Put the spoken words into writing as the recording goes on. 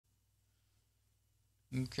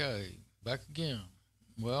Okay, back again.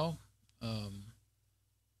 Well,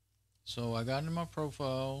 so I got into my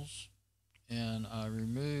profiles and I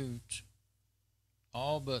removed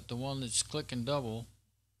all but the one that's click and double.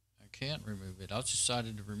 I can't remove it. I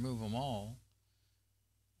decided to remove them all.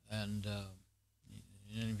 And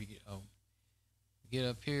then if you get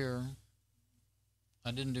up here,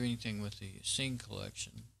 I didn't do anything with the scene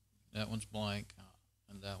collection. That one's blank,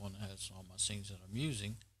 and that one has all my scenes that I'm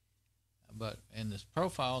using. But in the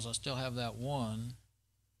profiles, I still have that one.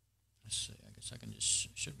 Let's see. I guess I can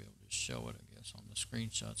should be able to show it. I guess on the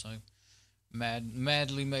screenshots, I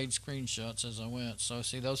madly made screenshots as I went. So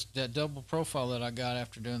see that double profile that I got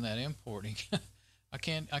after doing that importing. I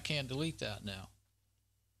can't delete that now.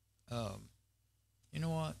 You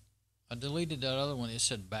know what? I deleted that other one. It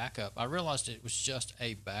said backup. I realized it was just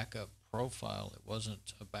a backup profile. It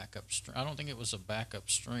wasn't a backup stream. I don't think it was a backup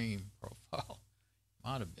stream profile.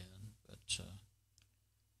 Might have been, but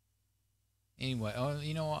anyway. Oh,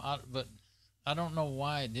 you know, but I don't know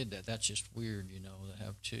why it did that. That's just weird, you know, to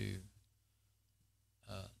have two.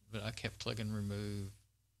 But I kept clicking remove,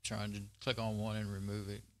 trying to click on one and remove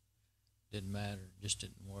it. Didn't matter. Just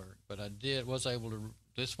didn't work. But I was able to.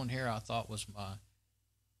 This one here I thought was my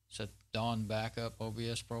said Dawn backup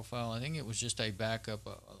OBS profile. I think it was just a backup.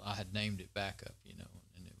 I had named it backup, you know,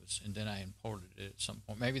 and then I imported it at some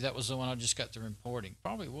point. Maybe that was the one I just got through importing.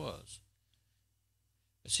 Probably was.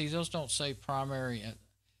 But see, those don't say primary.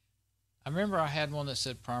 I remember I had one that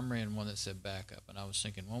said primary and one that said backup, and I was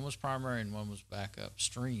thinking one was primary and one was backup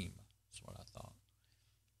stream. That's what I thought.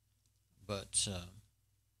 But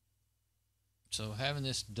so having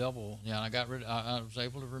this double, yeah, I was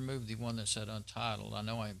able to remove the one that said untitled. I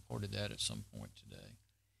know I imported that at some point today.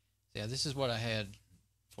 Yeah, this is what I had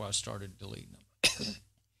before I started deleting them.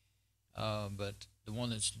 But the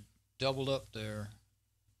one that's doubled up there,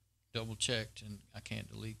 double checked, and I can't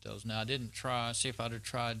delete those. Now I didn't see if I'd have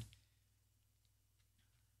tried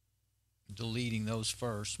deleting those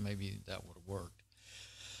first, maybe that would have worked.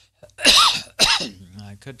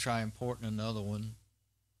 I could try importing another one.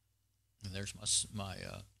 And there's my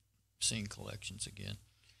scene collections again.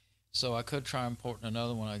 So I could try importing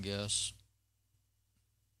another one, I guess.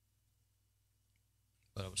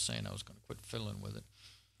 But I was saying I was going to quit fiddling with it.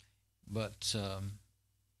 But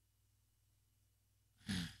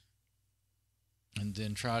and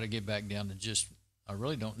then try to get back down to just, I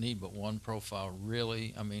really don't need but one profile,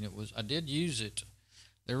 really. I mean, I did use it.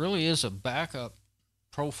 There really is a backup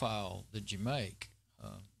profile that you make.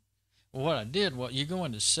 Well, what I did, you go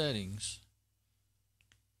into settings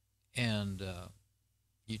and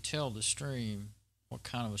you tell the stream what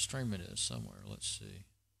kind of a stream it is somewhere. Let's see.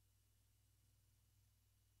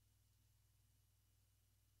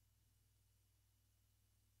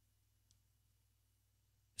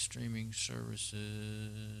 Streaming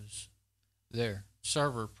services. There.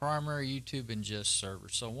 Server, primary YouTube ingest server.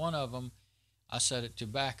 So one of them, I set it to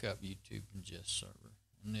backup YouTube ingest server,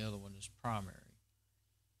 and the other one is primary.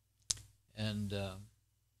 And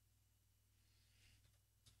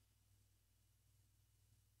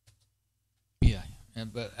yeah,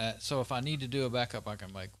 but so if I need to do a backup, I can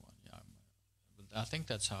make one. Yeah, but I think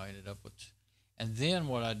that's how I ended up with. And then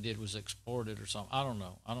what I did was export it or something. I don't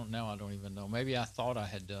know. I don't even know. Maybe I thought I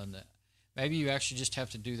had done that. Maybe you actually just have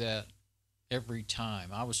to do that every time.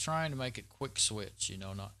 I was trying to make it quick switch, you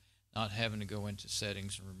know, not having to go into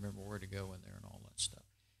settings and remember where to go in there and all that stuff.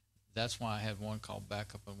 That's why I had one called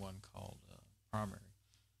backup and one called primary.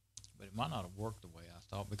 But it might not have worked the way I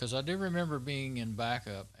thought, because I do remember being in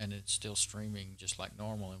backup and it's still streaming just like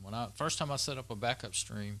normal. And when first time I set up a backup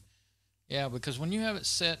stream, yeah, because when you have it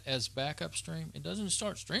set as backup stream, it doesn't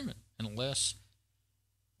start streaming unless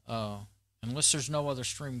there's no other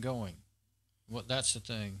stream going. Well, that's the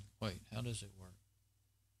thing. Wait, how does it work?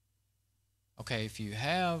 Okay, if you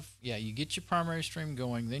have, yeah, you get your primary stream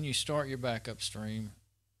going, then you start your backup stream,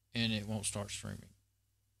 and it won't start streaming.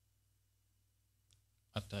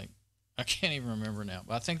 I think. I can't even remember now,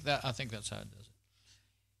 but I think that's how it does it.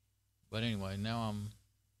 But anyway, now I'm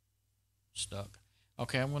stuck.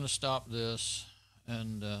 Okay, I'm going to stop this,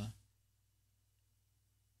 and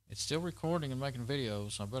it's still recording and making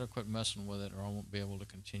videos. So I better quit messing with it, or I won't be able to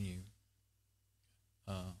continue.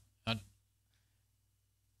 I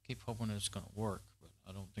keep hoping it's going to work, but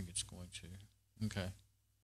I don't think it's going to. Okay.